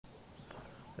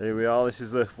Here we are. This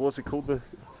is the what's it called,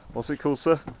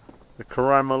 sir? The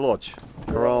Karama Lodge.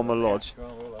 Karama Lodge.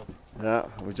 Yeah,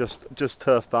 we just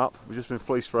turfed up. We've just been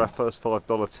fleeced for our first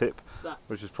 $5 tip,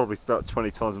 which is probably about 20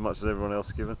 times as much as everyone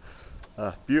else given.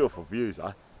 Beautiful views,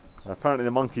 eh? Apparently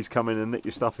the monkeys come in and nick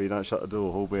your stuff if you don't shut the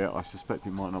door, albeit I suspect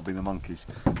it might not be the monkeys.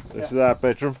 This is our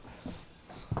bedroom.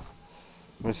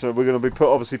 So we're going to be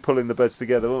obviously pulling the beds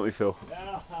together, won't we, Phil?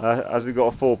 As we've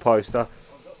got a 4-poster.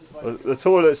 The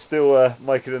toilet's still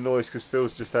making a noise because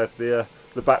Phil's just had the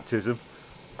baptism,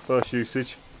 first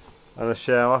usage, and a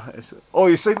shower. Oh,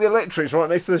 you see the electrics right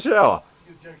next to the shower?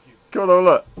 You're joking. Come on,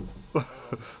 look.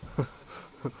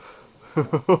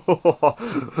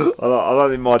 I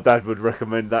don't think my dad would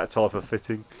recommend that type of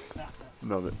fitting.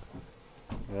 Love it.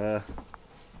 Yeah,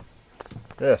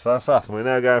 so that's us. We're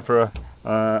now going for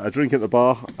a drink at the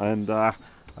bar and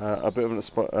a bit of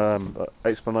an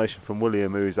explanation from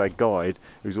William, who is a guide,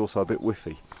 who's also a bit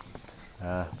whiffy.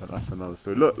 But that's another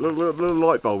story. Look, little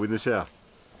light bulb in the shower.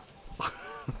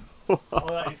 Oh,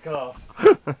 that is class.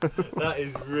 That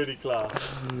is really class.